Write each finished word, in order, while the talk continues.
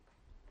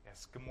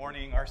Yes, good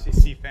morning,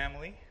 RCC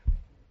family.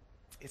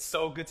 It's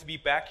so good to be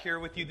back here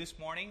with you this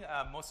morning.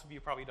 Most of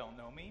you probably don't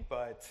know me,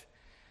 but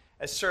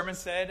as Sherman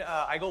said,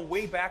 I go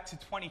way back to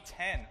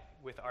 2010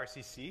 with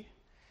RCC.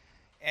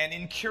 And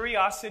in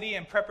curiosity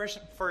and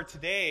preparation for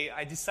today,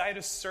 I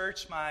decided to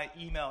search my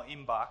email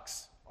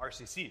inbox,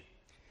 RCC.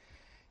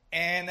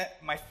 And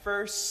my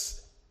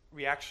first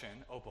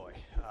reaction, oh boy,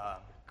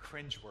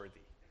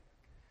 cringeworthy.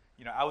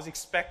 You know, I was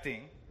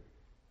expecting,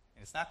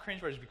 and it's not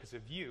cringeworthy because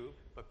of you,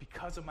 but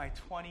because of my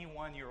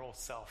 21-year-old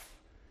self.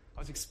 I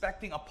was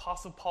expecting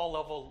Apostle Paul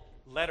level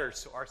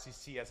letters to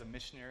RCC as a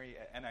missionary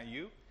at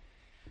NIU.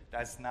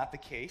 That's not the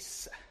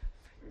case.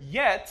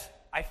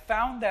 Yet, I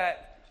found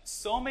that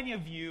so many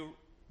of you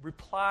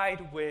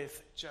replied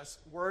with just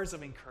words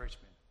of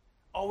encouragement,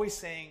 always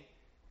saying,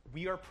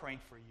 we are praying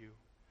for you.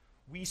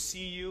 We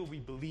see you. We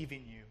believe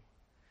in you.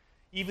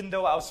 Even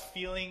though I was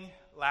feeling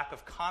lack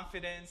of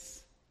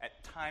confidence,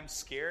 at times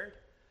scared,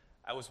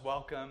 I was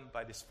welcomed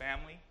by this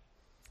family.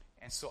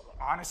 And so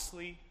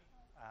honestly,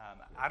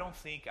 I don't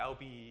think I'll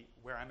be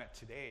where I'm at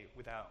today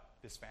without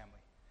this family.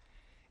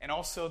 And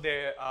also,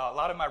 a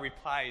lot of my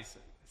replies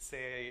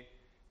say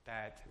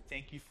that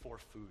thank you for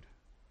food.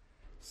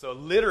 So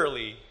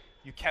literally,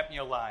 you kept me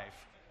alive.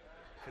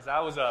 Because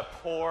I was a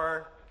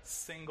poor,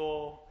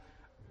 single,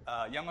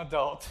 young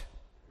adult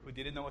who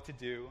didn't know what to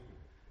do.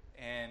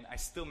 And I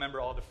still remember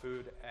all the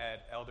food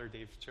at Elder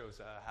Dave Cho's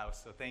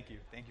house. So thank you.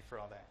 Thank you for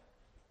all that.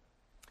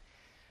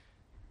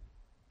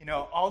 You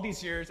know, all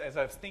these years, as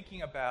I was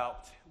thinking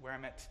about where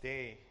I'm at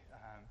today,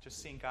 just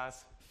seeing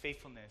God's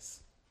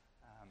faithfulness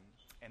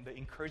and the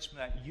encouragement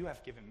that you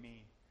have given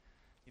me,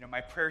 you know, my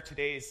prayer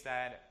today is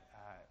that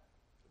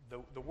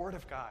the Word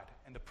of God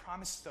and the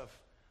promise of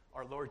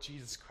our Lord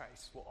Jesus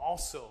Christ will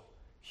also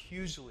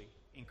hugely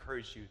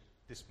encourage you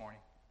this morning.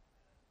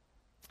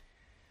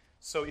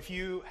 So if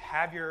you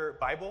have your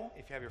Bible,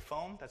 if you have your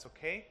phone, that's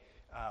okay.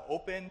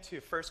 Open to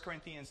 1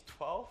 Corinthians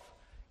 12,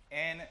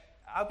 and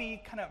I'll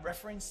be kind of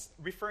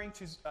referring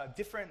to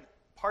different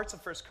parts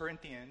of 1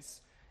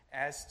 Corinthians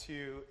as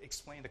to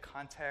explain the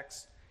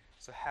context,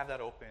 so have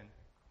that open.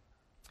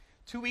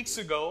 2 weeks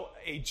ago,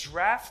 a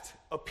draft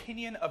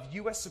opinion of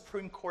U.S.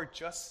 Supreme Court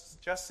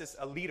Justice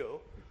Alito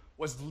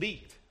was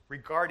leaked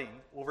regarding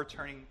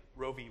overturning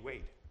Roe v.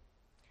 Wade.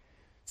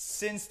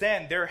 Since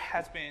then, there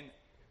has been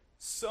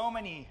so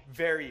many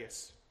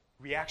various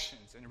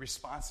reactions and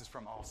responses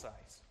from all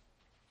sides.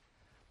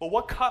 But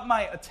what caught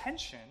my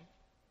attention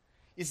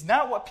is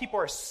not what people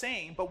are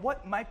saying, but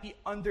what might be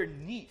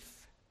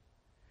underneath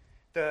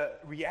the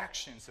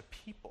reactions of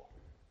people.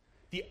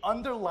 The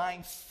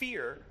underlying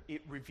fear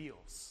it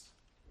reveals.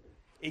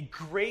 A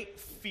great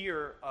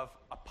fear of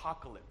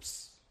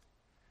apocalypse,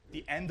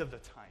 the end of the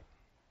time.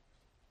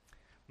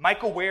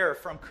 Michael Ware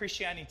from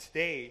Christianity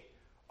Today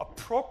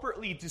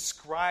appropriately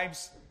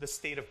describes the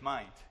state of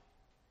mind.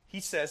 He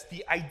says,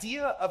 the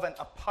idea of an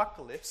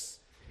apocalypse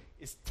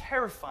is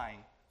terrifying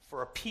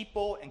for a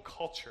people and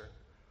culture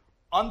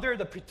under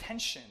the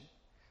pretension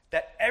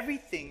that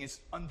everything is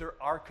under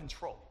our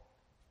control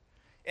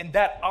and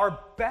that our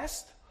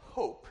best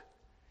hope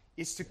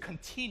is to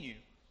continue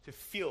to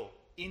feel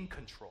in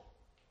control.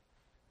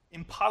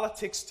 In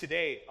politics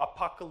today,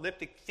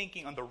 apocalyptic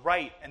thinking on the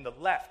right and the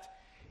left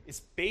is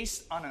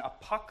based on an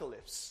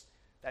apocalypse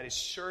that is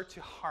sure to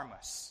harm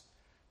us,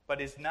 but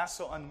is not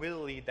so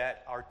unwillingly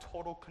that our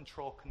total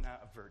control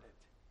cannot avert it.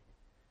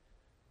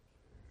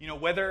 You know,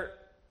 whether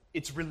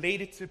it's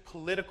related to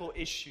political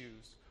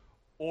issues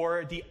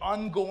or the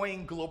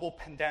ongoing global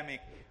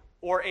pandemic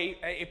or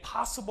a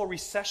possible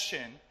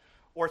recession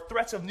or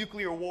threats of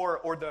nuclear war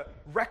or the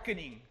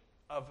reckoning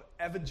of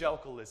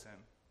evangelicalism,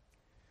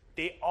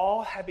 they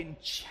all have been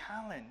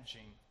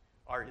challenging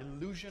our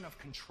illusion of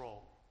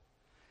control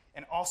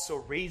and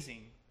also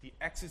raising the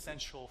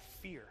existential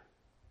fear.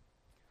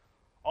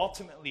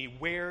 Ultimately,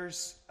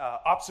 Ware's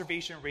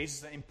observation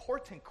raises an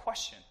important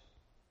question.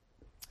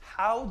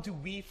 How do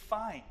we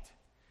find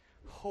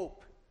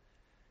hope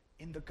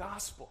in the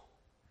gospel?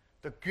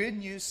 The good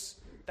news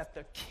that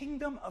the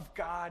kingdom of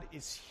God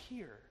is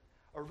here,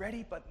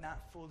 already but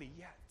not fully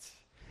yet.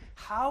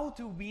 How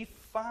do we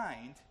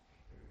find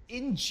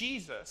in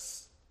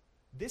Jesus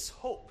this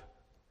hope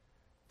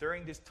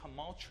during this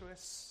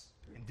tumultuous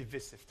and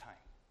divisive time?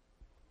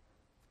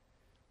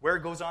 Where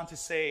it goes on to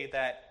say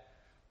that,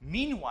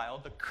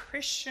 meanwhile, the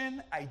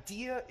Christian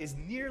idea is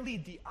nearly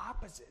the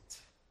opposite.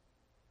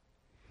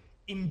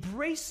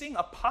 Embracing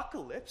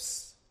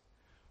apocalypse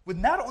would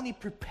not only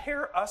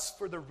prepare us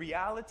for the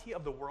reality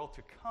of the world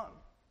to come,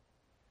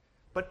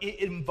 but it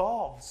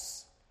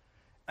involves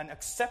an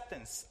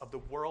acceptance of the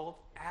world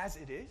as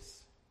it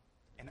is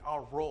and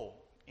our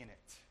role in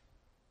it.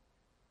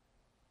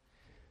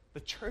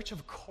 The church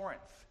of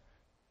Corinth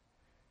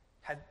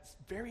had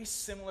very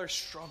similar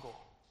struggle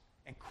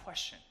and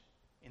question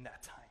in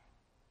that time.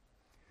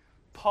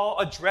 Paul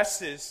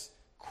addresses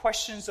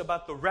questions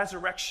about the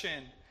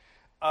resurrection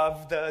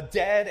of the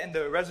dead and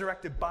the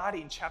resurrected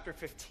body in chapter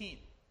 15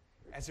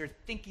 as they're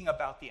thinking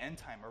about the end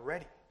time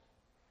already.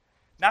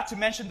 Not to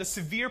mention the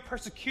severe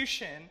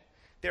persecution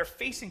they're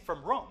facing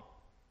from Rome.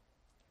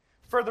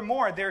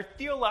 Furthermore, their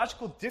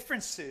theological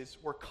differences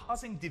were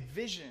causing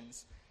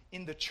divisions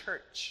in the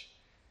church,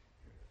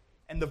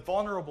 and the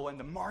vulnerable and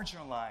the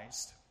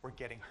marginalized were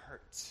getting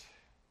hurt.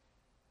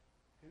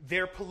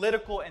 Their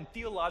political and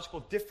theological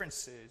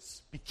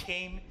differences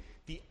became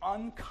the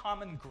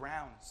uncommon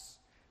grounds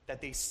that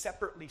they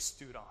separately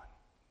stood on,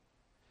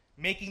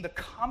 making the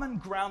common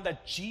ground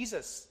that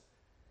Jesus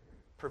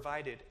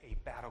provided a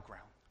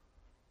battleground.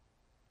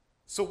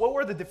 So what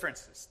were the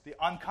differences, the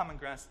uncommon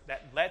grounds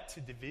that led to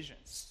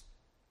divisions?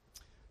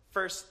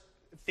 First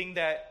thing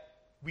that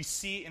we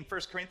see in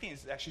 1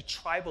 Corinthians is actually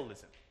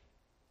tribalism.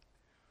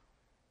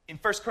 In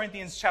 1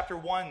 Corinthians chapter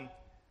 1,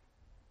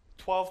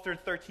 12 through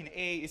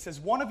 13a, it says,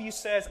 one of you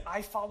says,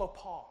 I follow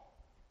Paul.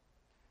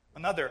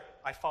 Another,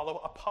 I follow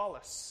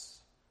Apollos.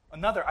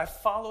 Another, I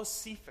follow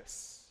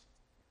Cephas.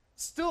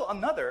 Still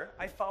another,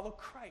 I follow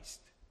Christ.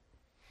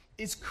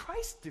 Is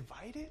Christ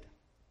divided?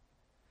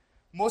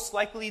 Most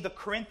likely, the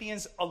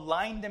Corinthians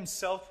aligned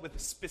themselves with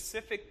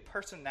specific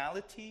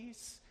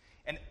personalities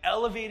and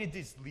elevated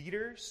these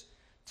leaders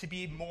to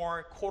be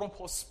more,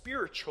 quote-unquote,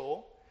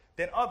 spiritual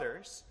than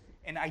others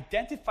and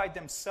identified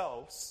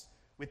themselves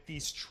with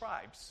these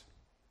tribes.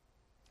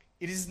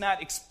 It is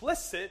not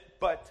explicit,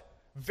 but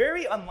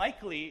very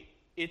unlikely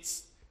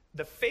it's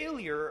the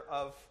failure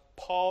of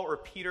Paul or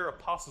Peter,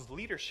 apostles'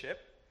 leadership,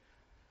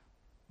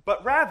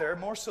 but rather,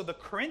 more so, the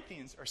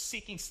Corinthians are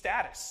seeking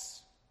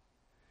status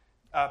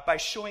by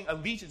showing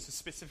allegiance to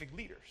specific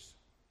leaders.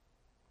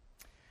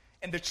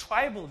 And the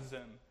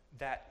tribalism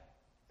that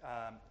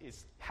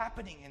is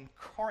happening in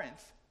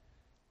Corinth,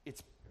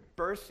 it's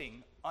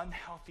birthing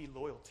unhealthy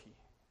loyalty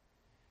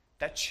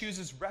that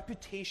chooses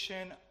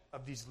reputation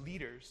of these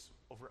leaders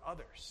over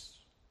others.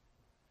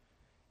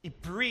 It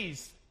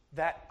breeds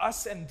that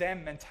us and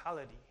them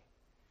mentality,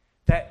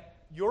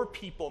 that your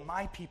people,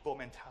 my people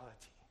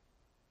mentality.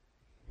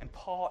 And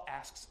Paul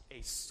asks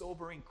a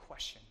sobering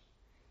question: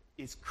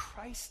 is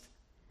Christ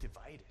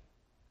divided?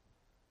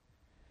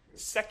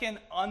 Second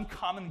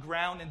uncommon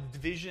ground in the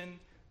division,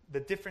 the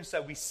difference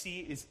that we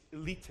see is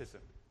elitism.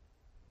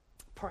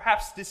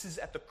 Perhaps this is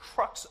at the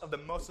crux of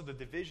most of the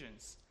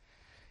divisions,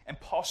 and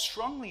Paul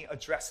strongly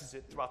addresses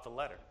it throughout the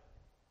letter.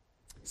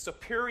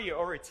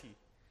 Superiority,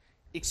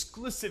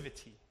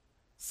 exclusivity,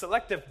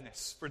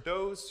 selectiveness for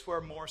those who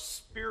are more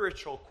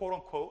spiritual,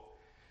 quote-unquote,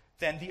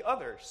 than the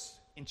others.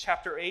 In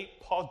chapter 8,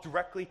 Paul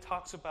directly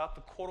talks about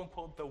the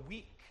quote-unquote the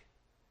weak,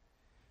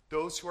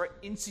 those who are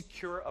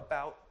insecure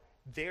about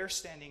their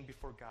standing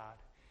before God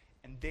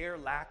and their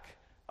lack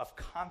of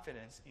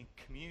confidence in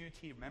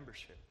community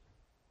membership.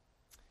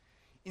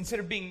 Instead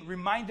of being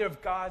reminded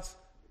of God's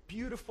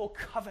beautiful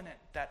covenant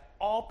that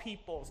all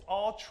peoples,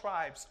 all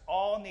tribes,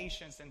 all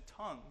nations and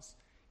tongues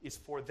is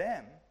for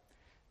them,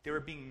 they were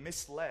being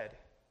misled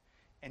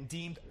and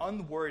deemed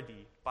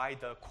unworthy by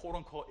the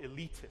quote-unquote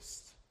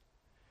elitists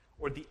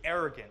or the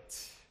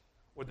arrogant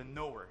or the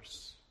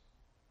knowers.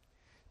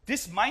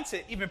 This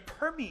mindset even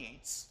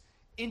permeates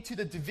into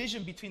the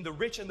division between the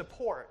rich and the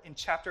poor in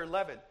chapter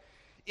 11.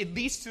 It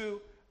leads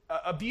to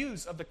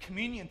abuse of the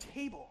communion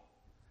table,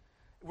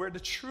 where the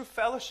true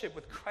fellowship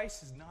with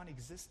Christ is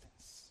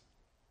non-existence.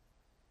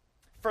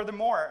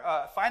 Furthermore,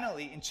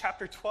 finally, in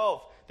chapter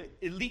 12, the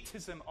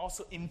elitism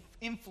also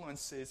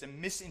influences and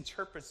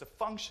misinterprets the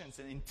functions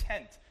and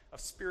intent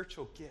of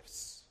spiritual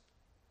gifts.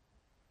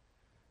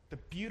 The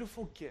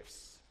beautiful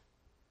gifts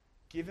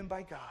given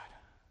by God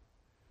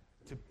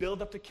to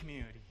build up the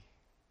community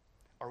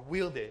are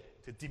wielded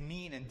to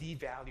demean and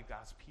devalue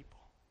God's people.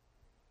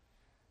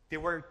 They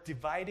were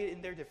divided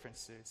in their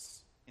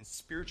differences in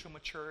spiritual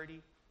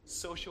maturity,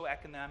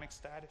 socioeconomic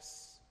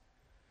status,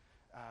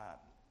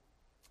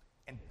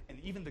 and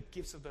even the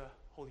gifts of the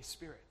Holy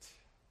Spirit.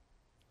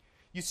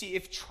 You see,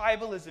 if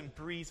tribalism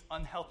breeds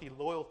unhealthy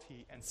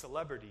loyalty and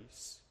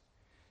celebrities,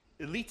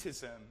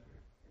 elitism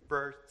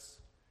births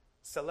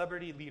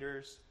celebrity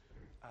leaders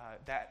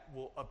that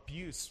will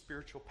abuse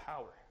spiritual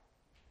power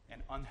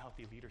and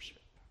unhealthy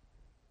leadership.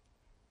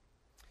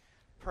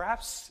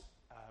 Perhaps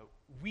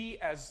we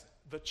as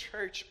the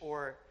church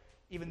or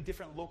even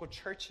different local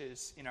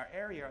churches in our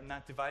area are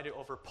not divided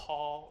over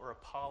Paul or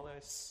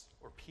Apollos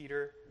or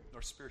Peter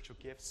nor spiritual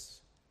gifts.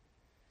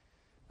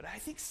 But I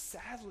think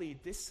sadly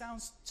this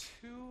sounds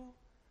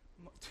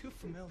too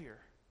familiar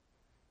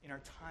in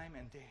our time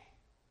and day.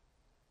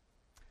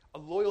 A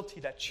loyalty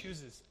that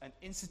chooses an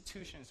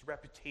institution's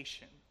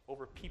reputation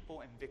over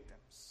people and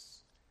victims,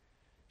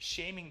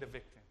 shaming the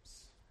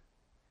victims.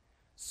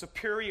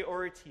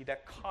 Superiority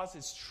that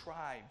causes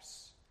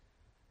tribes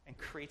and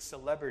creates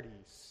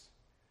celebrities.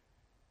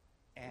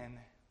 And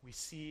we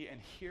see and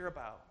hear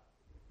about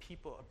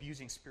people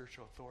abusing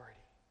spiritual authority.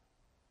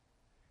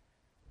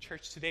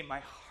 Church, today my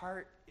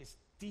heart is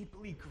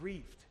deeply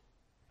grieved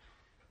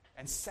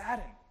and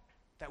saddened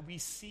that we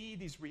see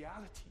these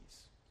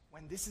realities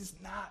when this is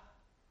not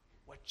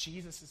what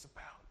Jesus is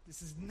about.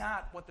 This is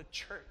not what the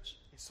church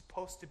is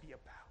supposed to be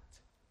about.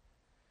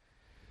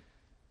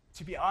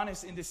 To be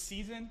honest, in this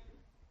season,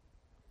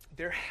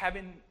 there have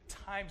been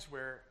times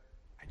where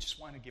I just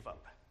want to give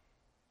up.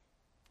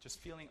 Just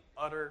feeling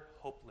utter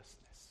hopelessness.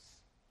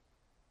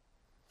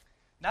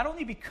 Not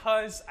only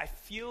because I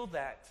feel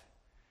that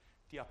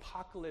the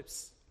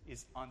apocalypse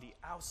is on the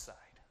outside,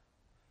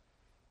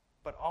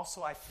 but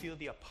also I feel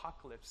the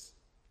apocalypse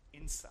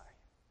inside.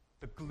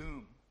 The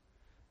gloom,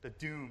 the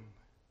doom,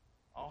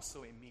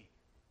 also in me.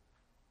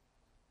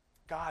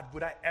 God,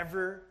 would I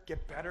ever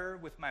get better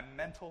with my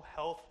mental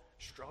health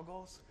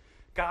struggles?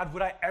 God,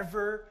 would I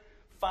ever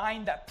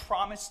find that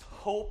promised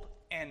hope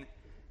and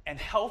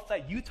health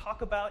that you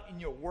talk about in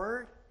your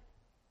word?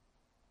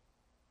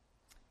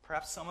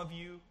 Perhaps some of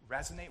you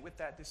resonate with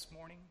that this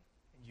morning,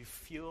 and you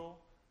feel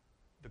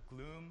the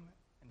gloom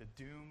and the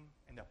doom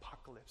and the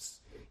apocalypse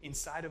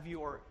inside of you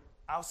or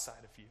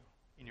outside of you,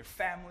 in your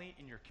family,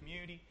 in your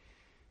community,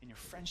 in your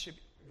friendship,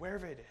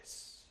 wherever it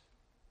is.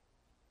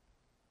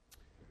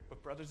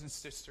 But brothers and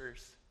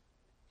sisters,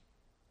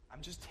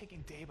 I'm just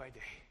taking day by day.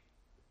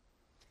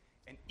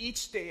 And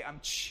each day I'm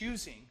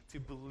choosing to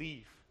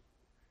believe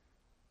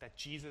that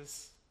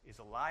Jesus is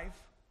alive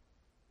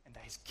and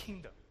that his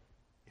kingdom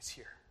is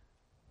here.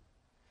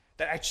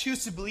 That I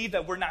choose to believe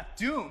that we're not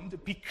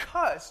doomed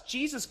because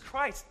Jesus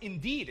Christ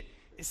indeed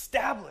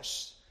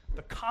established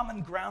the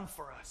common ground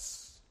for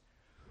us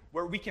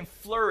where we can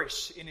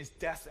flourish in his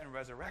death and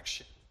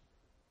resurrection.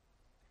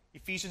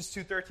 Ephesians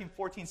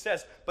 2:13-14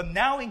 says, "But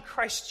now in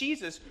Christ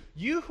Jesus,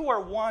 you who are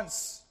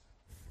once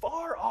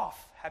far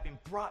off have been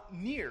brought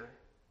near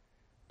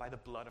by the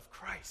blood of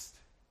Christ.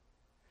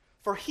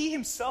 For he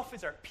himself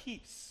is our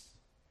peace,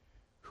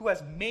 who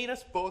has made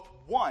us both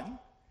one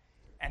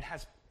and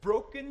has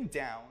broken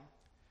down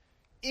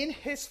in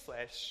his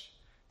flesh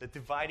the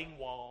dividing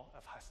wall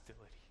of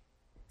hostility."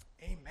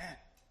 Amen.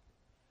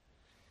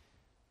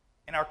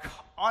 And our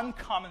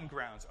uncommon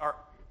grounds,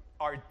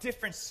 our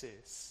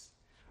differences,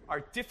 our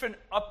different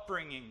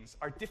upbringings,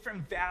 our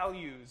different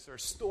values, our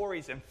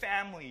stories and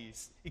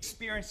families,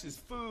 experiences,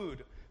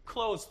 food,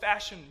 clothes,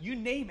 fashion, you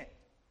name it.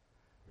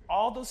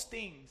 All those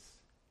things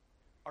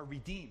are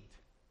redeemed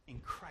in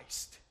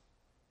Christ.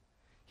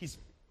 His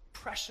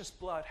precious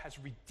blood has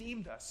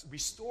redeemed us,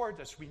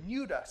 restored us,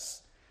 renewed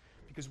us,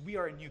 because we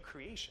are a new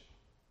creation.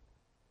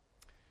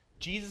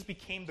 Jesus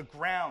became the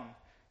ground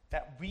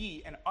that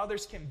we and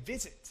others can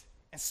visit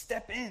and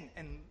step in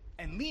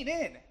and lean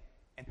in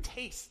and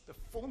taste the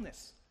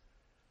fullness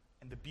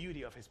and the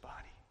beauty of his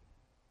body.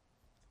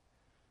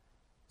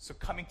 So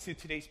coming to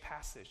today's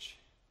passage,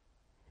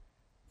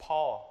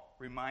 Paul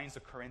reminds the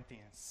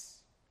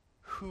Corinthians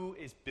who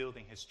is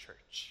building his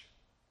church.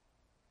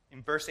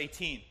 In verse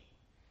 18,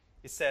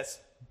 it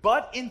says,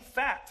 "But in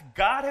fact,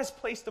 God has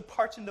placed the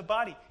parts in the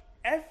body,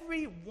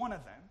 every one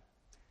of them,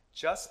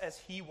 just as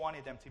he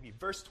wanted them to be."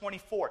 Verse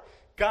 24,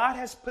 "God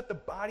has put the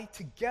body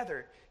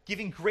together,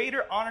 giving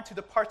greater honor to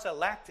the parts that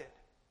lacked it."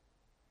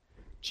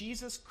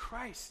 Jesus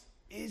Christ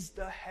is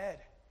the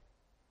head,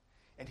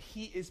 and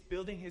he is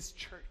building his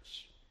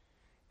church,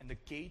 and the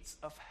gates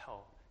of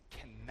hell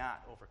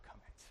cannot overcome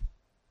it.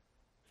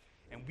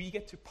 And we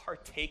get to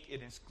partake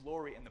in his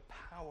glory and the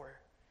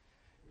power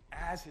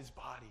as his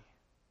body.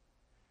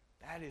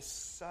 That is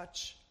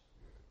such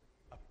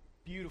a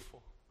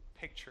beautiful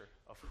picture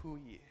of who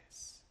he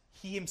is.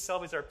 He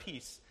himself is our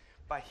peace.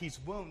 By his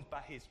wounds,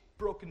 by his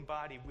broken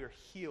body, we're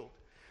healed.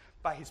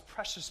 By his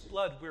precious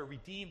blood, we're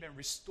redeemed and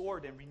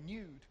restored and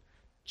renewed.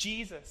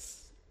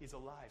 Jesus is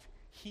alive.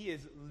 He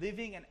is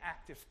living and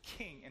active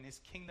king, and his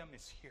kingdom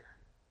is here.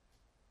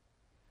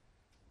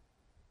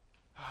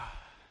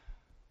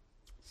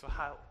 So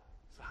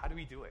how do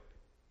we do it?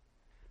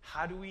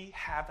 How do we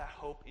have that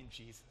hope in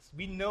Jesus?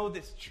 We know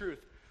this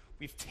truth.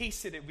 We've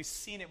tasted it, we've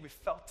seen it, we've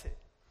felt it.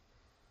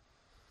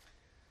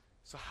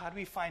 So how do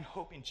we find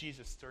hope in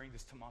Jesus during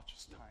this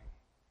tumultuous time?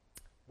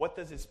 What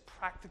does this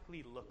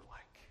practically look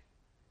like?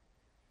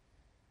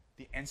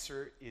 The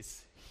answer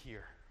is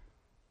here.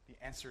 The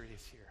answer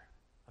is here.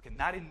 Okay,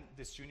 not in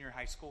this junior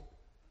high school.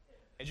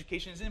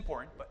 Education is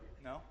important, but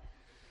no.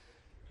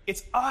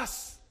 It's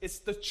us. It's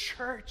the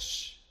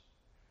church.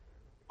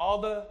 All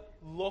the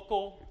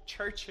local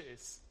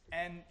churches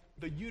and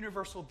the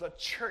universal, the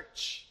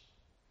church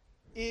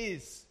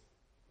is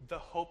the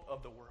hope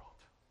of the world.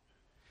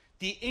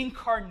 The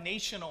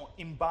incarnational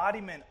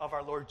embodiment of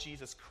our Lord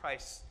Jesus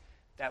Christ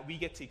that we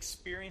get to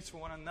experience for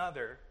one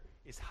another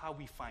is how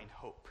we find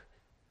hope.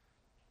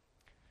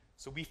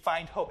 So we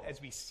find hope as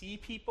we see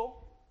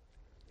people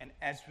and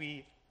as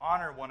we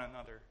honor one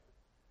another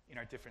in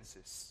our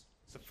differences.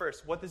 So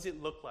first, what does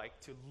it look like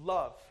to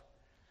love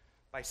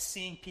by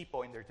seeing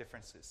people in their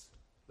differences?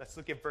 Let's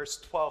look at verse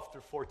 12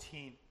 through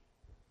 14.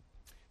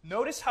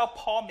 Notice how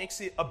Paul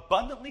makes it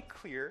abundantly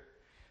clear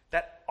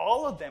that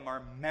all of them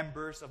are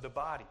members of the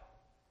body.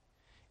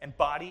 And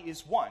body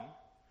is one.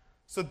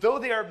 So though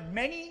there are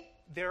many,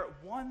 they're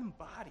one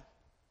body.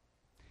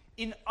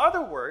 In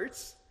other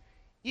words,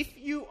 if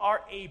you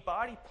are a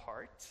body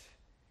part,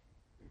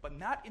 but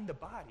not in the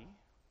body,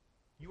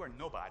 you are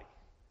nobody.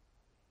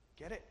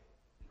 Get it?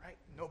 Right?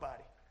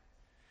 Nobody.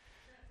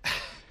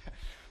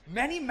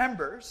 Many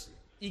members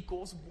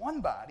equals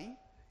one body,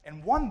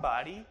 and one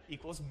body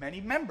equals many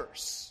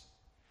members.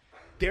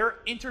 They're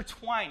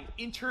intertwined,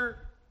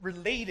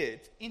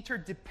 related,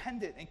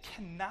 interdependent, and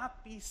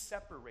cannot be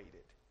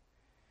separated.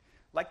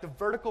 Like the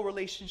vertical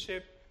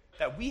relationship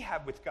that we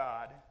have with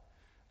God,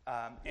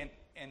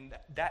 and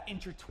that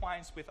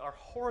intertwines with our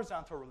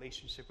horizontal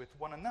relationship with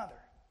one another.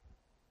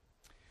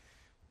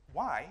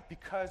 Why?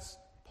 Because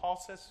Paul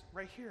says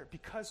right here,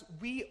 because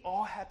we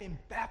all have been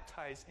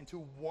baptized into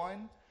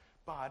one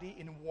body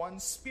in one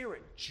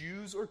spirit.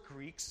 Jews or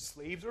Greeks,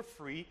 slaves or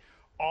free,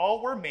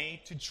 all were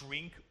made to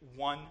drink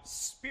one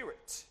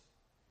spirit.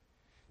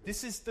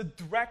 This is the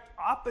direct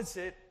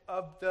opposite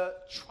of the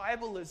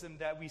tribalism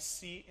that we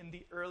see in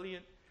the early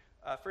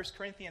 1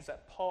 Corinthians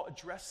that Paul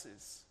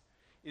addresses.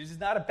 It is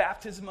not a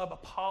baptism of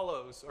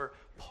Apollos or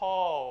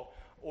Paul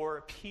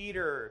or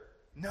Peter.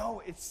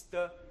 No, it's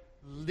the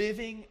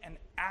living and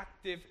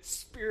active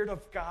Spirit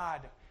of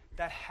God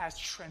that has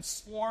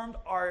transformed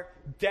our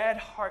dead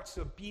hearts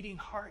to a beating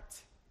heart.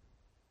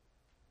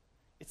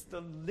 It's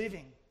the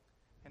living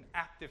and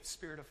active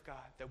Spirit of God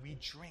that we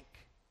drink.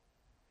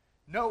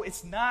 No,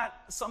 it's not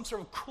some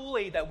sort of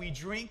Kool-Aid that we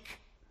drink,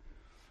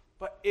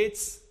 but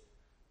it's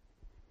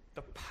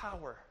the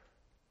power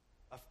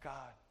of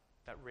God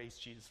that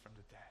raised Jesus from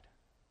the dead.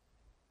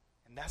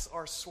 And that's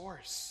our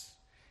source.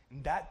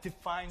 And that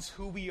defines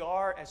who we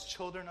are as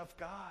children of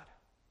God.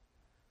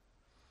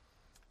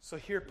 So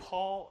here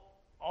Paul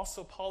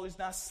is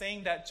not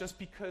saying that just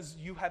because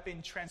you have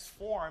been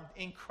transformed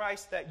in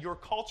Christ that your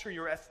culture,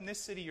 your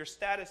ethnicity, your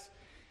status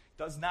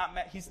does not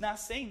matter. He's not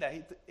saying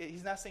that.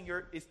 He's not saying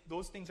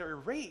those things are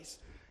erased.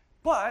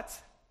 But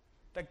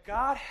that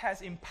God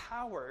has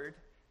empowered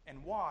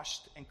and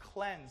washed and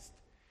cleansed.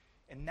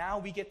 And now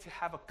we get to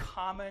have a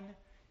common,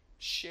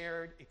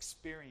 shared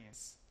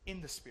experience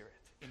in the Spirit,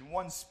 in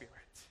one Spirit.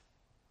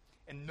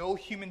 And no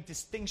human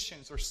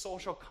distinctions or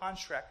social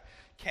contract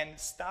can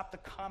stop the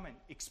common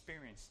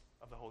experience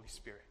of the Holy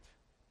Spirit.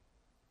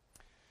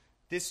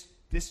 This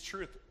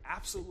truth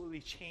absolutely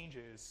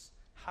changes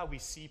how we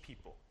see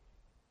people.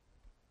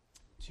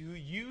 Do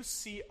you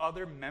see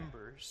other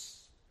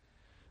members,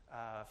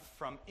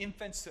 from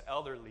infants to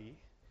elderly,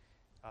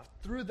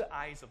 through the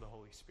eyes of the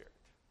Holy Spirit?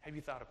 Have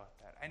you thought about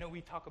that? I know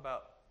we talk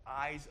about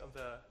eyes of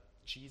the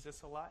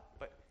Jesus a lot,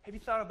 but have you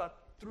thought about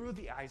through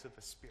the eyes of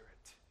the Spirit?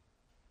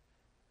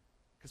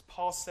 Because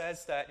Paul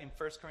says that in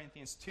 1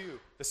 Corinthians 2,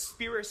 the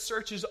Spirit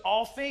searches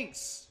all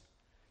things,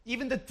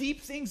 even the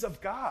deep things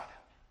of God.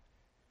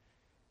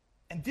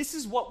 And this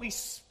is what we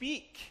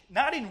speak,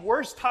 not in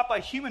words taught by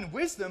human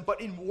wisdom,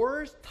 but in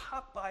words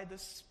taught by the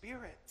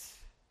Spirit,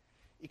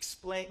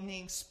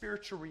 explaining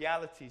spiritual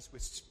realities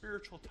with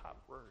spiritual taught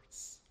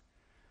words.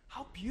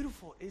 How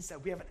beautiful is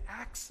that we have an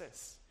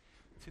access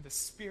to the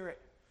Spirit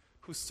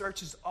who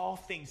searches all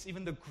things,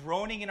 even the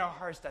groaning in our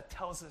hearts that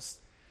tells us,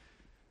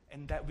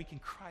 and that we can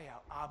cry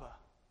out, Abba,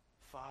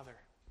 Father.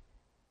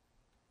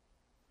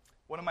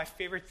 One of my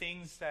favorite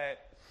things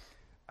that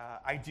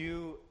I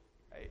do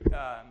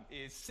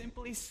is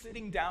simply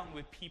sitting down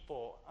with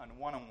people on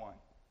one-on-one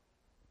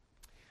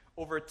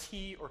over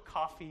tea or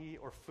coffee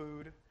or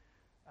food,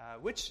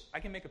 which I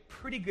can make a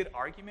pretty good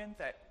argument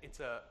that it's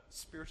a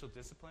spiritual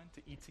discipline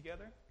to eat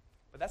together.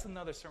 But that's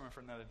another sermon for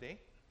another day.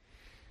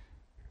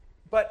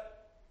 But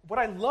what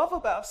I love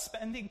about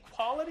spending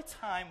quality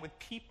time with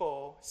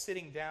people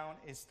sitting down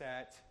is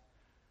that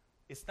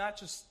it's not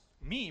just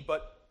me,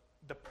 but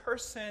the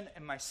person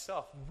and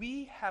myself.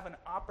 We have an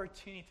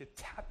opportunity to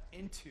tap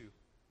into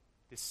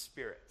this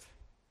Spirit.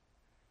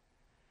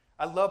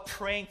 I love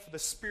praying for the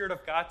Spirit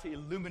of God to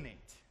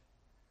illuminate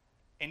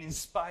and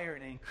inspire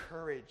and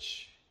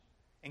encourage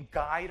and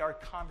guide our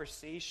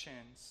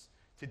conversations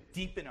to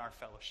deepen our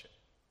fellowship.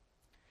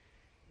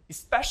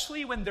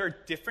 Especially when there are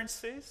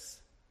differences,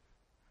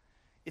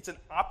 it's an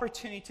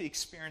opportunity to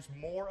experience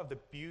more of the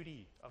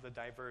beauty of the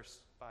diverse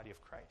body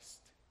of Christ.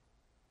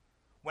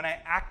 When I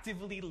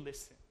actively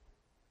listen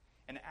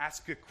and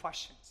ask good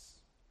questions,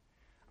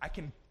 I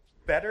can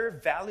better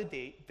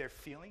validate their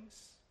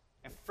feelings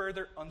and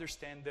further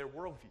understand their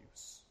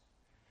worldviews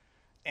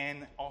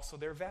and also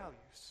their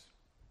values.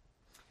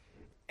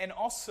 And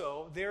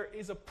also, there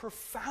is a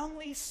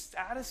profoundly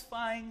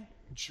satisfying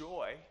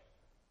joy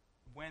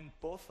when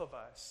both of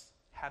us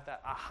have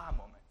that aha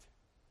moment.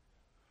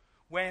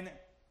 When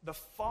the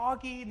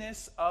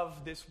fogginess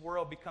of this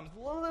world becomes a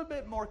little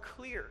bit more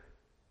clear,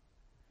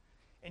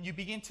 and you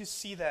begin to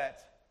see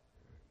that,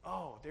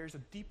 oh, there's a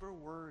deeper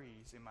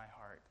worries in my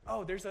heart.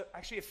 Oh, there's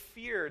actually a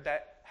fear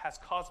that has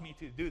caused me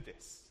to do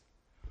this.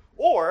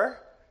 Or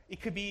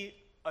it could be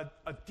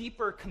a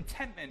deeper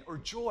contentment or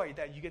joy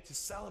that you get to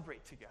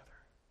celebrate together.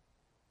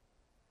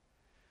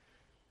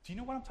 Do you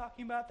know what I'm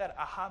talking about? That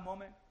aha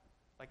moment?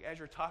 Like as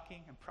you're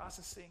talking and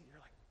processing, you're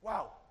like,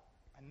 wow,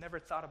 I never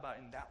thought about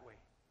it in that way.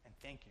 And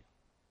thank you.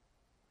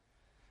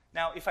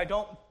 Now, if I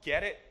don't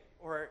get it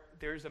or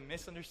there's a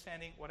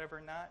misunderstanding,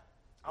 whatever not,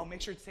 I'll make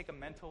sure to take a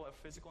mental or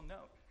physical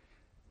note.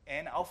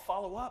 And I'll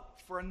follow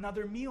up for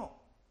another meal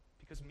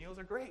because meals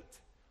are great.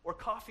 Or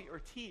coffee or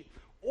tea.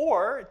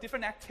 Or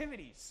different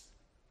activities.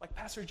 Like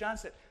Pastor John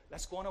said,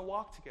 let's go on a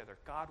walk together.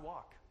 God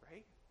walk,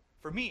 right?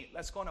 For me,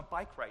 let's go on a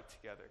bike ride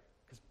together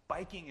because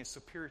biking is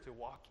superior to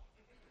walking.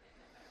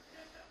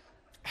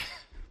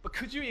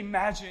 Could you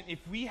imagine if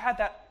we had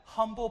that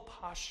humble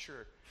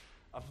posture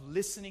of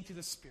listening to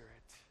the Spirit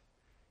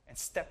and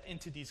stepped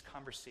into these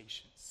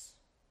conversations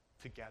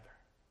together,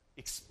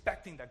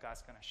 expecting that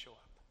God's going to show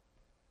up?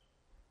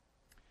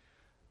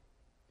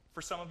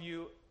 For some of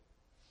you,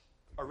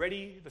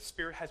 already the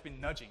Spirit has been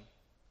nudging.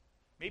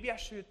 Maybe I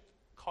should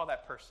call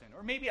that person,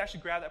 or maybe I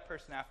should grab that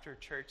person after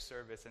church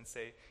service and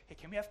say, hey,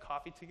 can we have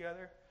coffee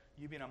together?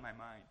 You've been on my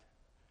mind.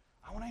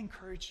 I want to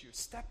encourage you.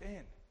 Step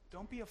in.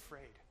 Don't be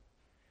afraid.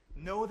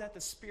 Know that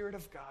the Spirit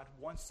of God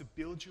wants to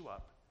build you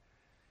up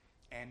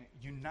and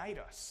unite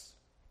us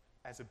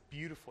as a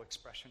beautiful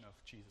expression of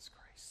Jesus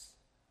Christ.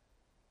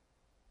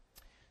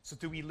 So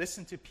do we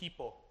listen to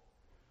people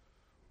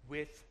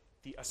with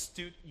the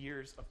astute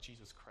ears of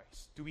Jesus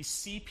Christ? Do we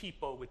see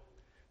people with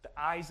the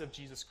eyes of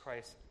Jesus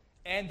Christ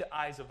and the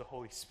eyes of the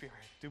Holy Spirit?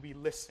 Do we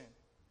listen?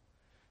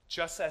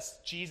 Just as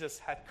Jesus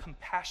had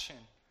compassion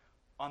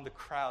on the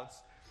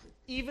crowds,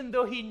 even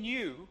though he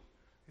knew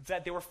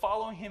that they were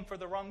following him for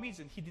the wrong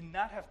reason, he did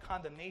not have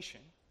condemnation.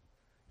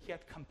 He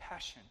had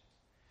compassion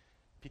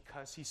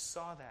because he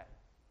saw that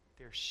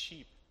they're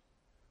sheep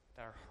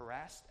that are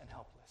harassed and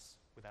helpless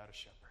without a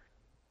shepherd.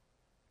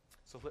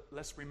 So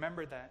let's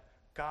remember that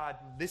God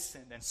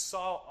listened and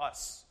saw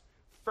us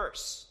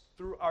first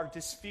through our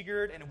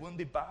disfigured and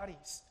wounded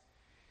bodies.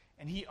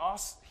 And he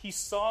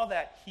saw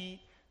that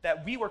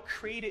we were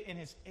created in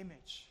his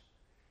image.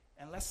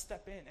 And let's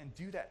step in and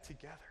do that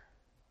together.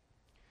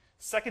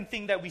 Second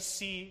thing that we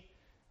see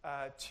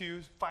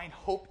to find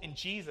hope in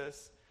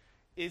Jesus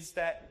is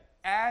that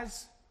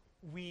as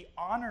we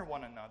honor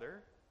one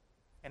another,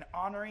 and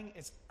honoring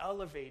is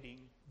elevating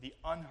the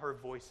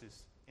unheard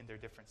voices in their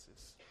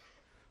differences.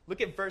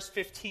 Look at verse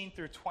 15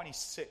 through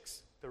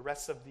 26, the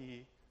rest of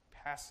the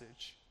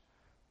passage.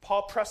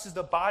 Paul presses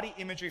the body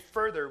imagery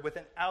further with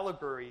an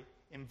allegory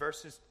in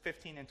verses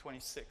 15 and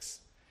 26.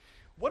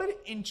 What an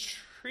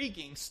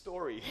intriguing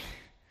story.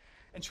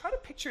 And try to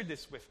picture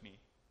this with me.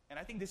 And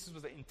I think this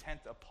was the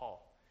intent of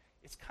Paul.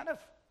 It's kind of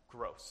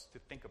gross to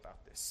think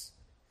about this.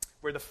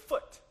 Where your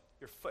foot,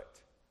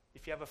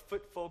 if you have a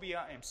foot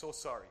phobia, I am so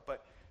sorry.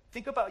 But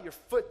think about your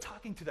foot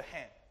talking to the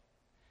hand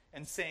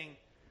and saying,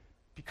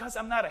 because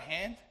I'm not a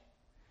hand,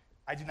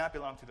 I do not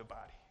belong to the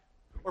body.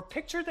 Or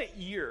picture the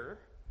ear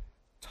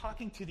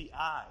talking to the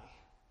eye.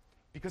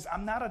 Because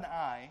I'm not an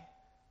eye,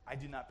 I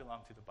do not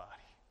belong to the body.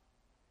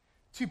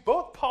 To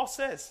both, Paul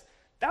says,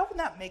 that would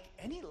not make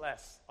any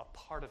less a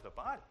part of the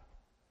body,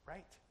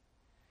 right?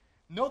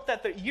 Note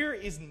that the ear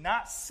is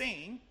not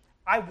saying,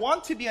 I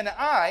want to be an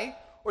eye,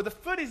 or the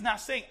foot is not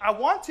saying, I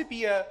want to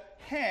be a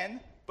hand,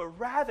 but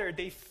rather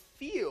they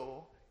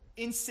feel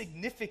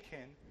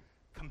insignificant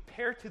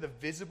compared to the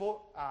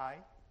visible eye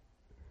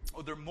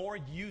or their more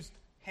used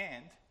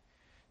hand.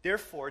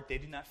 Therefore, they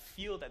do not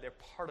feel that they're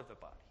part of the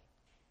body.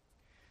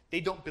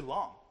 They don't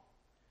belong.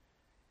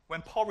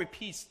 When Paul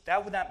repeats,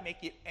 that would not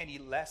make it any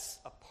less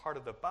a part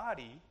of the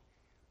body,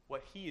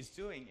 what he is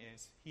doing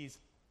is he's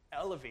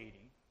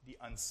elevating the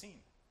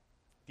unseen,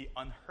 the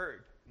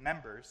unheard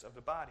members of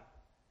the body.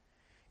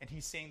 And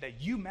he's saying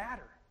that you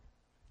matter,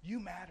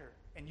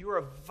 and you're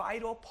a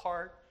vital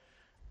part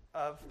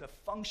of the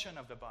function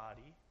of the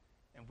body,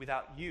 and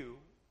without you,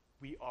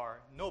 we are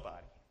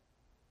nobody.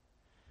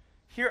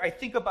 Here, I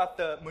think about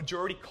the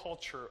majority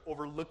culture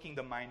overlooking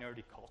the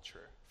minority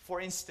culture. For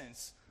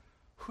instance,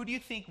 who do you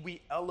think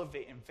we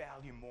elevate and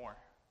value more?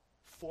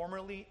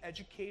 Formally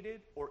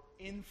educated or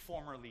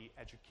informally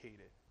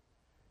educated?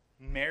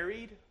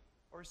 Married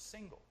or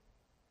single?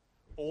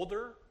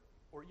 Older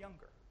or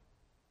younger?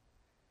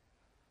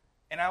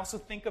 And I also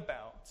think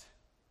about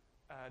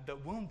the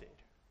wounded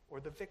or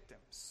the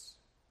victims.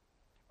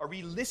 Are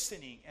we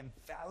listening and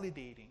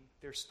validating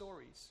their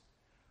stories?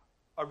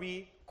 Are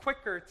we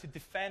quicker to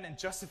defend and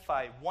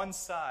justify one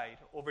side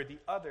over the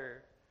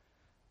other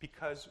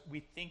because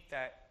we think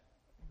that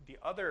the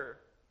other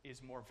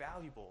is more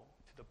valuable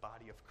to the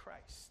body of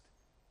Christ?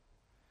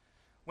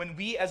 When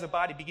we as a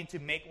body begin to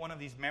make one of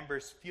these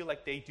members feel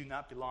like they do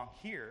not belong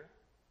here,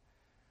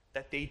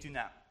 that they do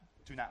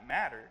not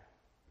matter,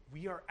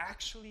 we are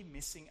actually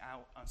missing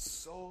out on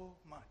so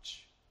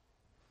much.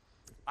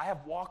 I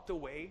have walked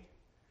away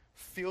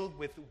filled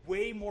with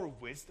way more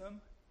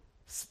wisdom,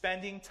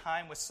 spending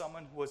time with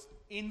someone who was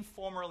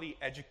informally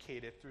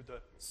educated through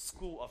the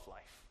school of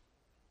life.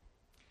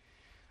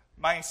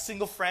 My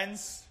single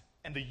friends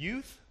and the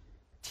youth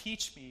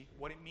teach me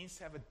what it means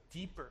to have a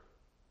deeper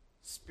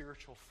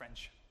spiritual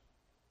friendship.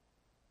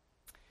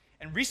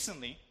 And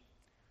recently,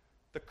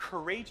 the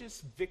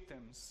courageous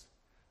victims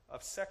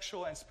of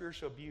sexual and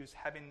spiritual abuse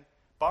have been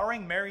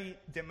borrowing Mary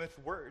DeMuth's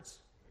words,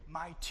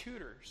 my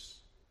tutors,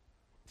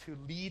 to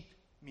lead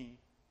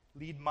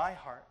my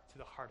heart to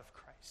the heart of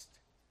Christ.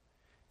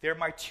 They're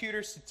my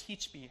tutors to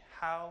teach me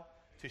how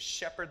to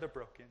shepherd the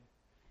broken,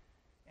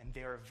 and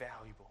they are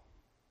valuable.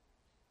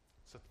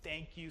 So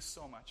thank you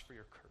so much for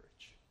your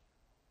courage.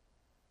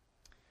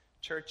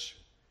 Church,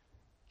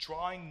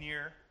 drawing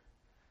near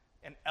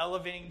and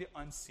elevating the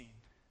unseen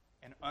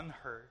and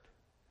unheard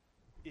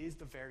is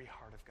the very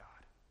heart of God.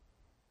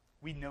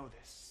 We know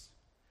this.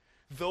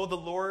 Though the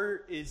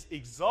Lord is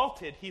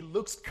exalted, he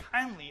looks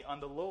kindly on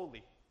the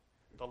lowly.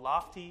 The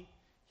lofty,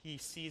 he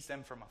sees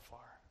them from afar.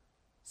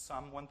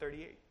 Psalm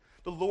 138.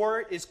 The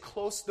Lord is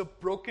close to the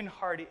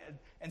brokenhearted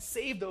and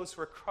save those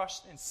who are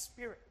crushed in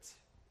spirit.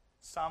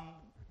 Psalm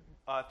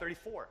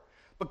 34.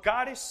 But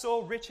God is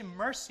so rich in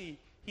mercy,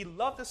 he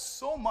loved us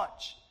so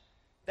much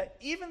that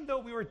even though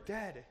we were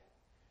dead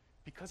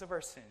because of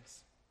our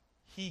sins,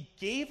 he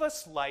gave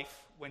us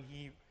life when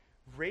he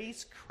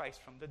raised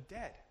Christ from the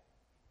dead.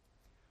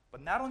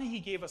 But not only he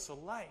gave us a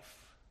life,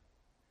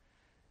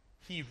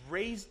 he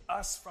raised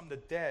us from the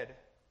dead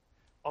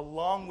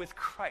along with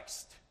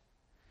Christ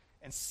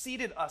and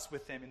seated us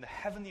with him in the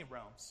heavenly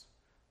realms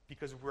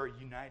because we're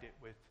united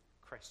with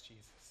Christ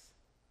Jesus.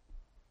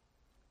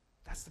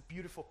 That's the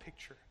beautiful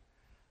picture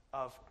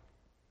of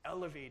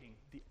elevating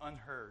the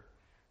unheard,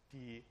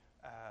 the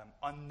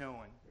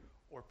unknown,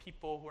 or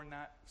people who are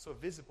not so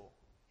visible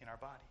in our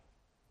body.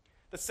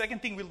 The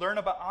second thing we learn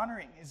about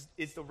honoring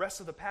is the rest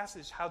of the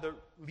passage, how the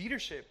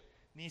leadership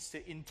needs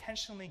to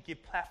intentionally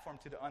give platform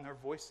to the unheard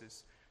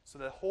voices so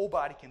that the whole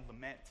body can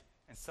lament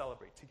and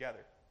celebrate together.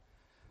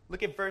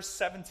 Look at verse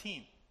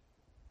 17.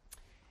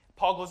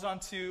 Paul goes on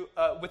to,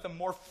 with a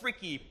more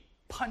freaky,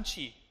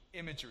 punchy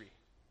imagery.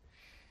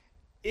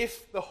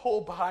 If the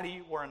whole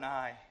body were an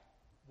eye,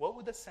 what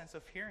would the sense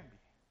of hearing be?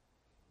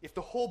 If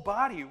the whole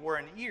body were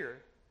an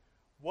ear,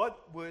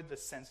 what would the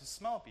sense of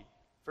smell be?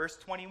 Verse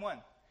 21.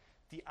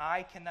 The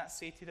eye cannot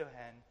say to the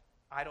hand,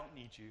 I don't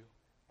need you,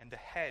 and the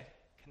head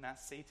cannot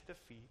say to the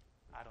feet,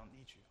 I don't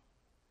need you.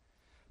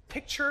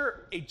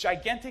 Picture a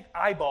gigantic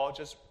eyeball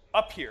just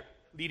up here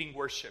leading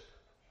worship.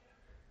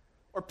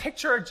 Or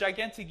picture a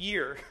gigantic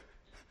ear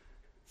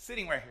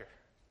sitting right here.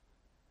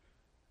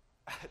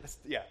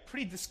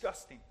 Pretty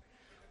disgusting.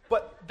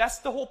 But that's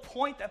the whole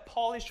point that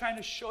Paul is trying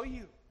to show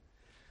you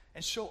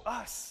and show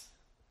us.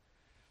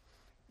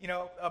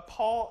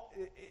 Paul,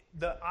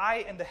 the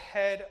eye and the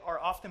head are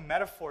often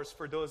metaphors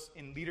for those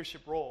in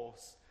leadership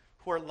roles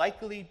who are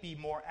likely be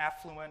more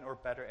affluent or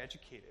better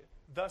educated.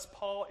 Thus,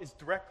 Paul is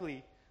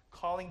directly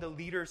calling the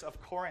leaders of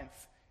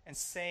Corinth and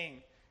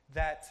saying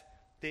that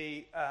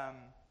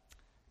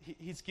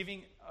he's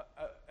giving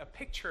a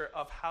picture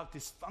of how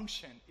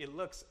dysfunction it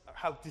looks,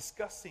 how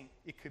disgusting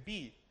it could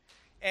be.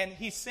 And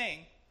he's saying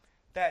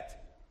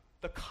that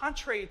the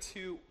contrary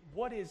to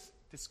what is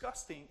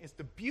disgusting is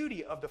the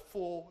beauty of the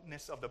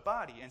fullness of the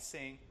body, and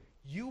saying,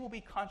 you will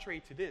be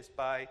contrary to this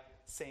by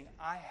saying,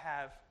 I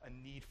have a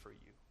need for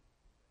you.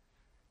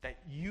 That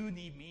you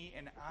need me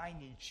and I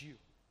need you.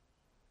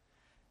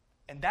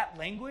 And that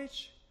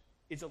language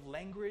is a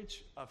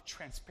language of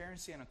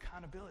transparency and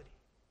accountability.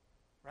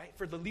 Right?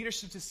 For the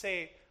leadership to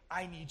say,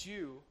 I need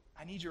you,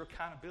 I need your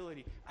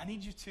accountability, I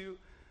need you to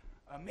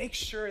make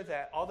sure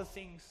that all the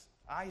things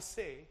I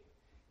say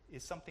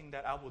is something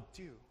that I will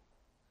do.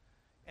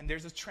 And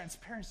there's a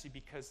transparency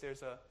because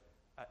there's a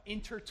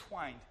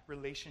intertwined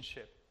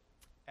relationship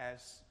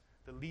as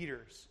the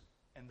leaders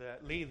and the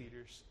lay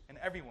leaders and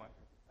everyone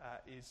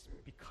is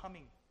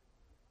becoming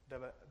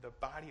the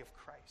body of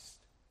Christ.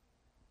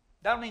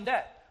 Not only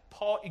that,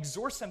 Paul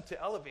exhorts them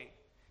to elevate.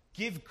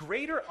 Give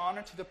greater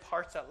honor to the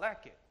parts that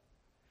lack it.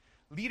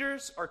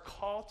 Leaders are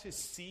called to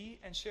see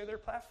and share their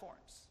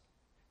platforms.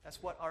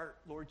 That's what our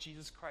Lord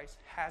Jesus Christ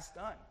has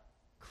done,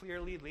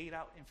 clearly laid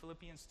out in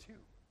Philippians 2.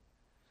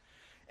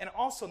 And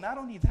also, not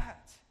only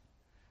that,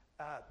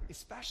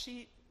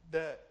 especially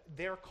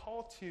they're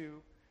called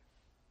to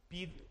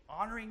be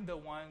honoring the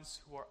ones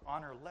who are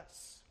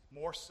honorless,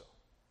 more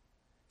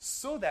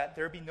so that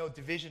there be no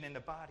division in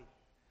the body,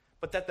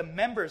 but that the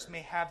members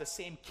may have the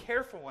same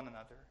care for one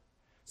another,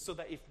 so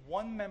that if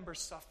one member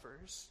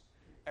suffers,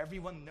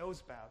 everyone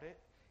knows about it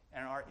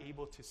and are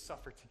able to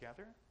suffer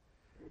together.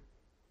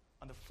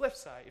 On the flip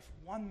side, if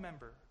one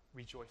member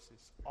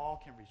rejoices,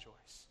 all can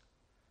rejoice.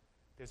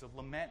 There's a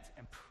lament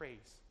and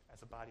praise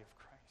as a body of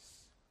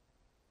Christ.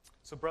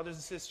 So brothers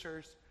and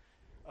sisters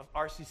of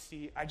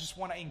RCC, I just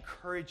want to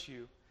encourage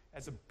you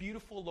as a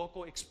beautiful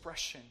local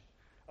expression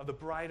of the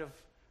bride of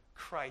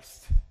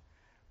Christ,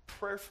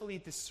 prayerfully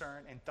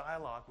discern and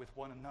dialogue with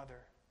one another.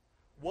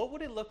 What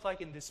would it look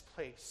like in this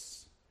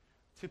place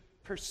to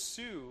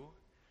pursue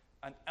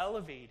an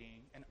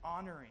elevating and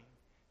honoring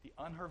the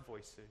unheard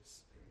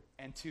voices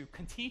and to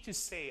continue to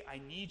say, I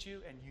need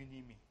you and you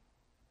need me?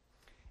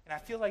 And I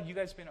feel like you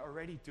guys have been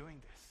already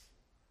doing this.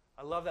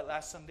 I love that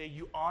last Sunday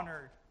you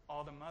honored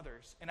all the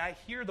mothers. And I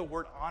hear the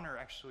word honor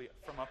actually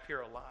from up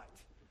here a lot.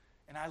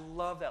 And I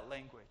love that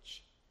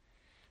language.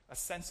 A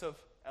sense of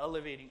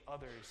elevating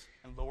others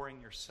and lowering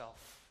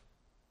yourself.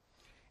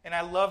 And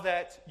I love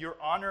that you're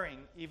honoring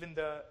even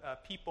the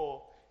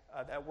people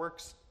that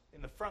works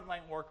in the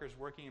frontline workers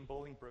working in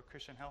Bolingbrook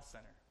Christian Health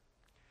Center.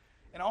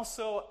 And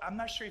also, I'm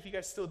not sure if you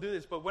guys still do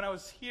this, but when I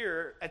was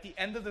here, at the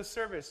end of the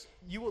service,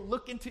 you would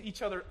look into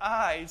each other's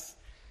eyes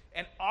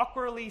and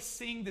awkwardly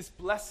sing this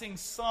blessing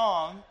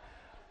song.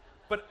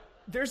 But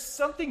there's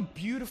something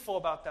beautiful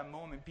about that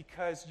moment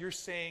because you're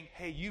saying,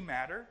 hey, you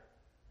matter.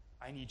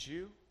 I need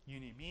you. You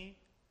need me.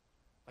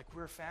 Like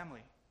we're a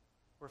family.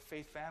 We're a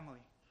faith family.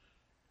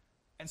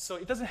 And so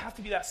it doesn't have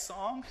to be that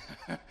song,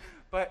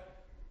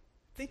 but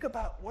think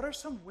about what are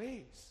some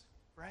ways,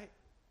 right?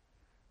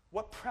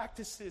 What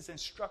practices and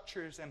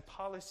structures and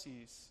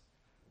policies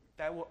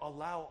that will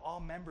allow all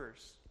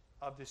members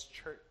of this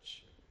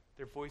church,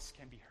 their voice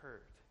can be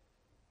heard.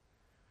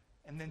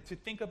 And then to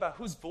think about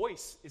whose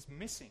voice is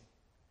missing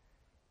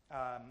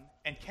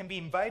and can be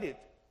invited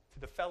to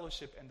the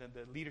fellowship and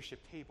the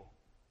leadership table.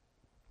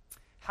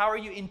 How are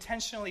you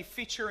intentionally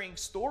featuring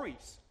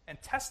stories and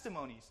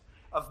testimonies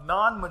of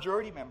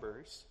non-majority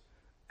members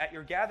at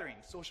your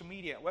gatherings, social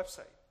media,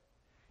 website,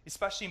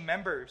 especially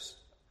members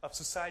of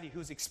society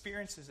whose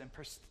experiences and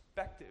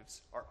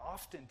perspectives are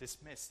often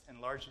dismissed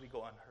and largely go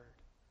unheard?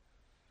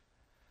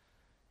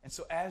 And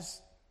so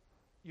as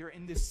you're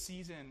in this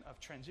season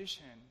of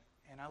transition,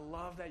 and I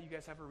love that you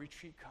guys have a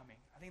retreat coming,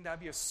 I think that would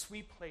be a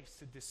sweet place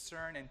to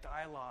discern and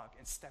dialogue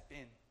and step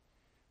in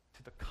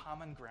to the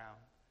common ground,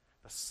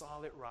 the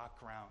solid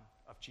rock ground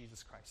of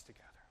Jesus Christ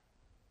together.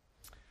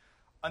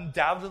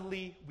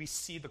 Undoubtedly, we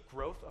see the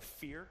growth of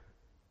fear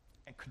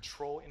and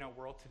control in our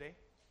world today.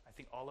 I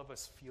think all of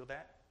us feel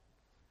that.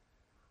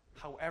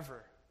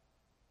 However,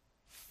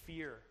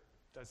 fear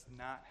does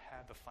not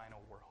have the final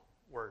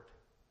word,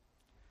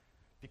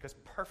 because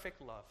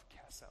perfect love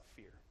casts out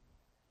fear.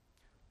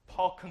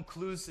 Paul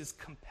concludes his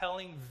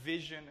compelling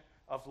vision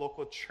of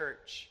local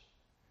church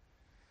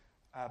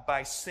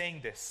by saying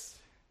this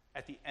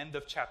at the end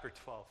of chapter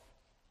 12.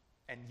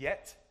 And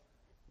yet,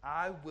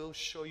 I will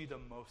show you the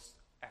most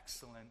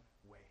excellent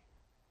way.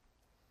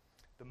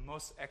 The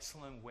most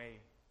excellent way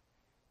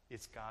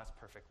is God's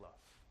perfect love.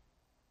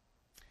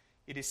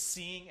 It is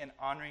seeing and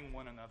honoring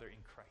one another in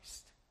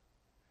Christ.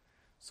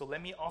 So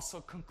let me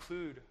also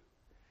conclude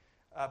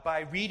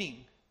by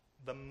reading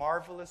the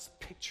marvelous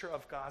picture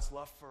of God's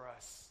love for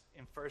us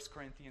in 1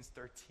 Corinthians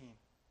 13.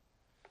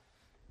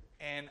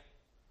 And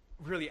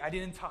really, I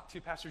didn't talk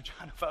to Pastor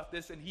John about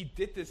this, and he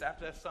did this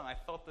after that song. I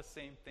felt the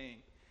same thing.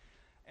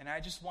 And I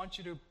just want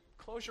you to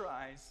close your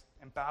eyes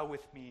and bow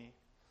with me.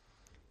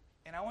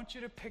 And I want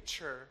you to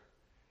picture,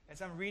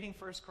 as I'm reading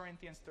 1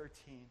 Corinthians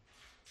 13,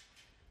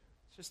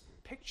 just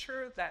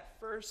picture that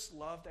first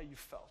love that you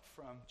felt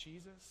from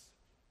Jesus,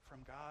 from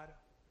God,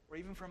 or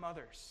even from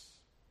others.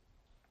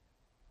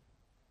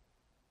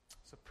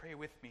 So pray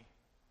with me.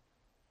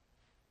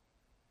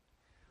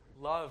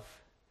 Love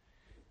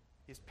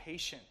is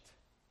patient.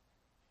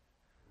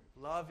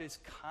 Love is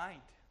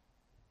kind.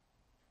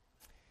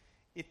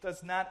 It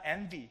does not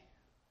envy.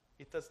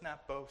 It does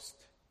not boast.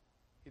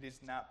 It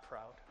is not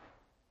proud.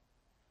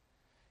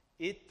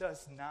 It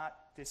does not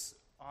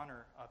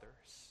dishonor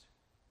others.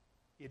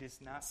 It is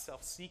not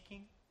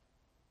self-seeking.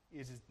 It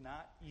is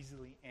not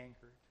easily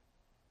angered.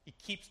 It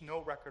keeps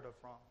no record of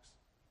wrongs.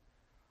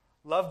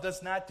 Love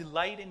does not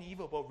delight in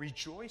evil, but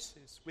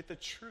rejoices with the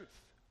truth.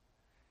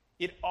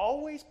 It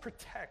always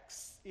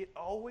protects. It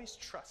always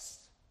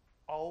trusts.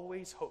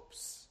 Always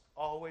hopes.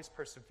 Always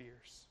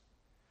perseveres.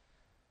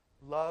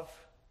 Love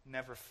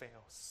never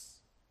fails.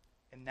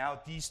 And now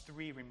these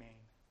three remain: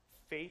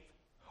 faith,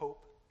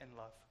 hope, and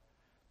love.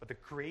 But the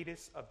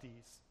greatest of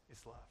these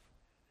is love.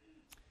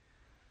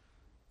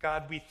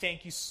 God, we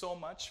thank you so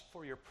much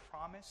for your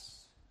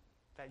promise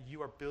that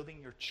you are building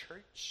your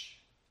church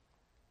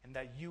and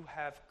that you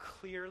have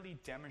clearly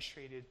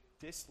demonstrated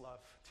this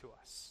love to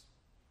us.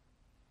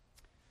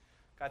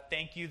 God,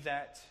 thank you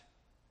that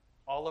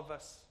all of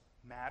us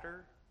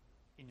matter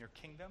in your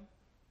kingdom,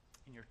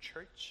 in your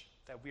church,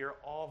 that we are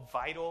all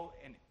vital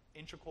and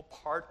integral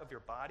part of your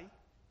body.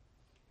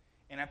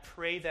 And I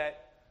pray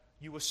that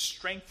you will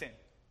strengthen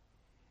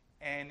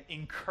and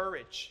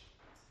encourage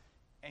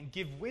and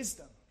give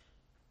wisdom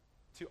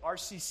to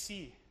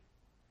RCC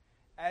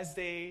as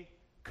they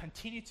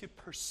continue to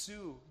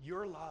pursue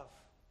your love,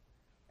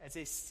 as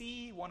they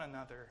see one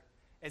another,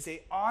 as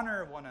they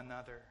honor one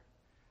another.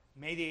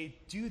 May they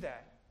do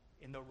that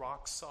in the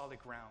rock-solid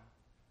ground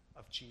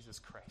of Jesus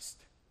Christ.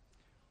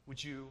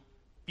 Would you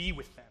be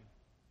with them,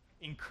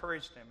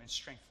 encourage them, and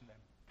strengthen them?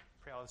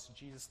 Pray all this in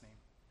Jesus' name.